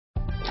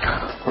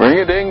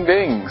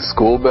Ring-a-ding-ding,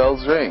 school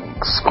bells ring,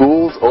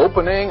 school's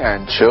opening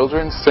and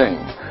children sing.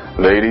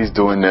 Ladies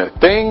doing their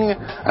thing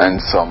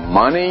and some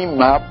money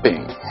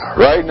mapping.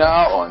 Right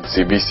now on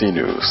CBC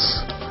News.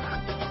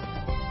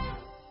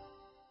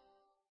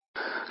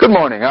 Good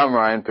morning, I'm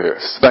Ryan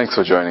Pierce. Thanks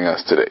for joining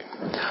us today.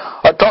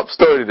 Our top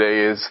story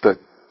today is the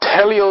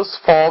Telios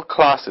Fall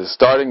classes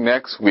starting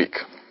next week.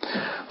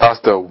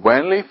 Pastor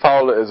Wenley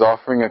Fowler is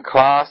offering a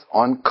class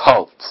on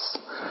cults.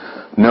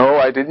 No,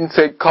 I didn't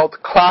say cult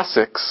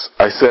classics.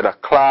 I said a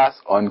class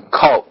on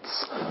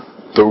cults.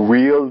 The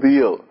real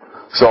deal.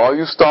 So all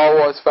you Star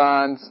Wars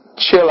fans,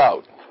 chill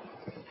out.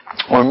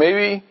 Or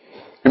maybe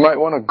you might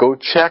want to go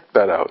check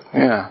that out.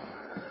 Yeah.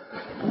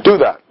 Do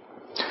that.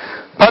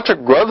 Patrick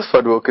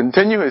Rutherford will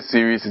continue his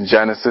series in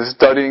Genesis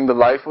studying the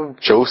life of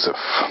Joseph.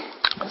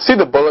 See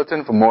the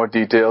bulletin for more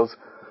details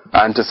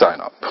and to sign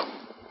up.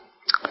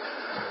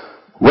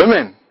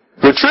 Women,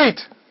 retreat!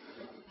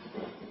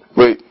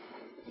 Wait.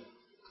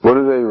 What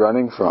are they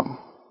running from?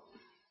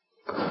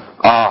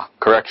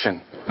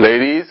 Correction.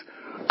 Ladies,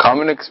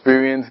 come and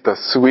experience the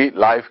Sweet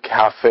Life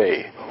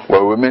Cafe,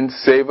 where women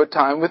savor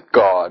time with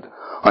God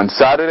on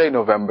Saturday,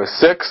 November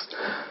 6th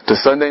to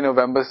Sunday,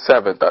 November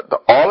 7th at the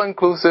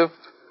all-inclusive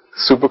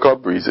Super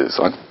Club Breezes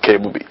on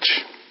Cable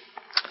Beach.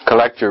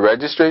 Collect your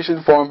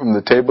registration form from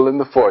the table in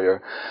the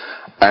foyer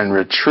and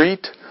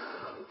retreat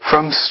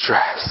from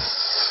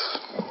stress.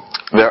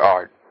 There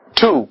are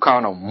two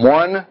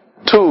Crown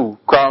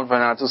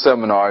Financial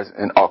Seminars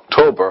in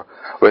October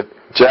with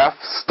Jeff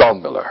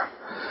Stallmiller.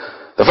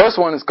 The first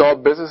one is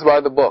called Business by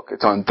the Book.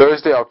 It's on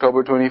Thursday,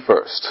 October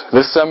 21st.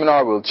 This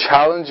seminar will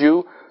challenge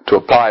you to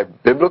apply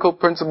biblical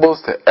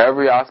principles to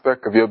every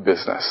aspect of your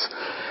business.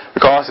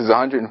 The cost is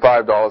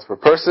 $105 per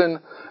person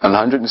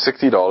and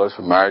 $160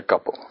 for married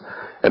couple.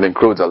 It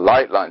includes a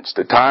light lunch.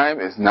 The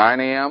time is 9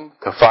 a.m.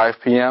 to 5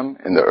 p.m.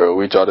 in the Earl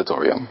Weech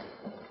Auditorium.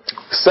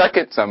 The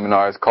second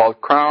seminar is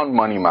called Crown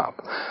Money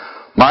Map.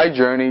 My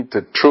journey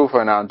to true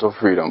financial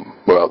freedom.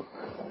 Well,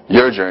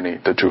 your journey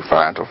to true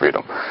financial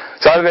freedom.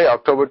 Saturday,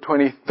 October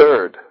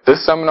 23rd.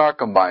 This seminar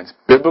combines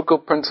biblical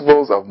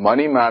principles of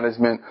money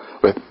management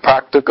with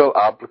practical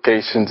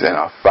applications in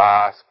a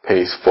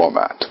fast-paced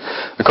format.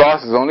 The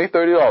cost is only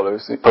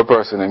 $30 per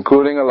person,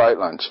 including a light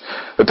lunch.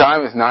 The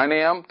time is 9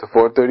 a.m. to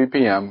 4:30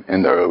 p.m.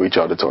 in the Earl Weech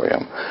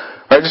Auditorium.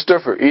 Register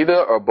for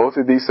either or both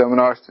of these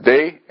seminars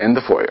today in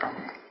the foyer.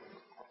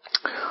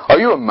 Are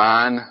you a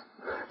man?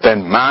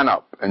 Then man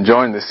up and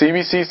join the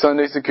CBC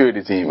Sunday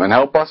security team and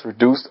help us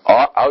reduce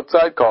our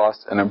outside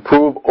costs and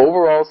improve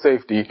overall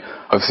safety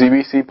of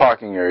CBC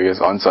parking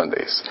areas on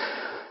Sundays.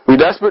 We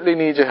desperately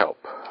need your help.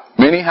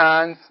 Many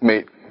hands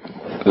make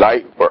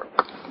light work.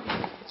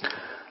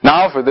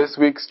 Now for this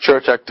week's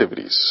church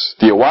activities.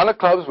 The Awana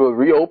clubs will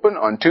reopen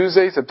on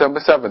Tuesday, September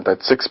 7th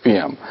at 6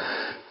 p.m.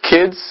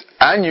 Kids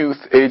and youth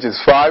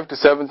ages 5 to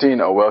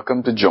 17 are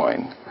welcome to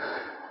join.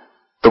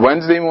 The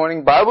Wednesday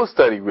morning Bible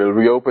study will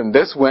reopen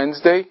this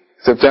Wednesday,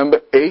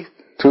 September 8th,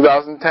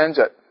 2010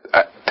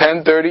 at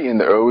 10:30 in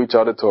the Earl Weech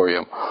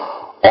Auditorium.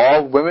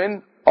 All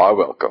women are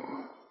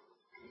welcome.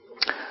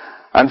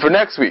 And for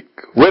next week,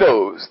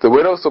 Widows. The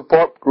Widow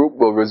Support Group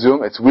will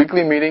resume its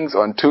weekly meetings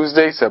on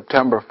Tuesday,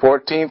 September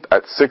 14th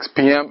at 6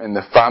 p.m. in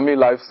the Family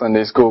Life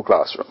Sunday School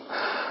classroom.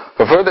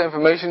 For further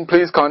information,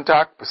 please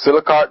contact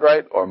Priscilla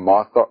Cartwright or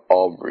Martha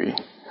Albury.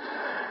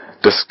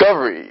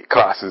 Discovery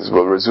classes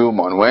will resume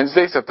on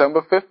Wednesday,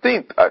 September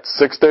 15th at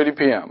 6:30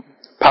 p.m.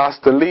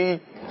 Pastor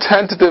Lee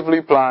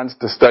tentatively plans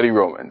to study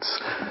Romans.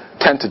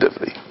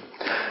 Tentatively.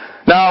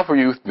 Now for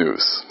youth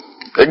news.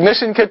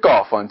 Ignition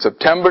kickoff on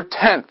September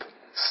 10th,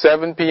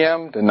 7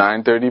 p.m. to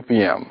 9:30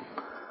 p.m.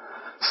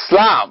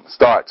 Slam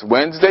starts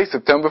Wednesday,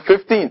 September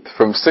 15th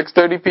from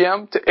 6:30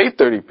 p.m. to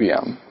 8:30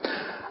 p.m.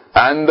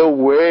 And the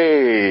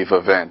Wave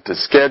event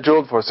is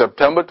scheduled for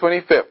September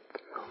 25th.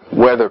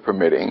 Weather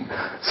permitting.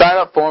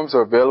 Sign-up forms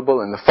are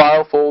available in the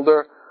file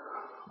folder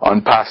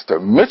on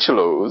Pastor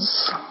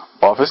Michelo's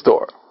office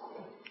door.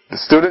 The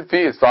student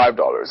fee is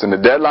 $5, and the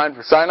deadline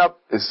for sign-up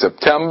is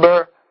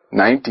September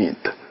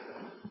 19th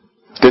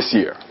this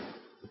year.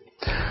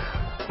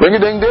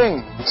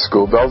 Ring-a-ding-ding,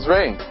 school bells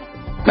ring.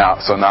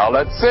 Now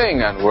let's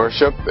sing and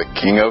worship the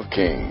King of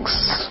Kings.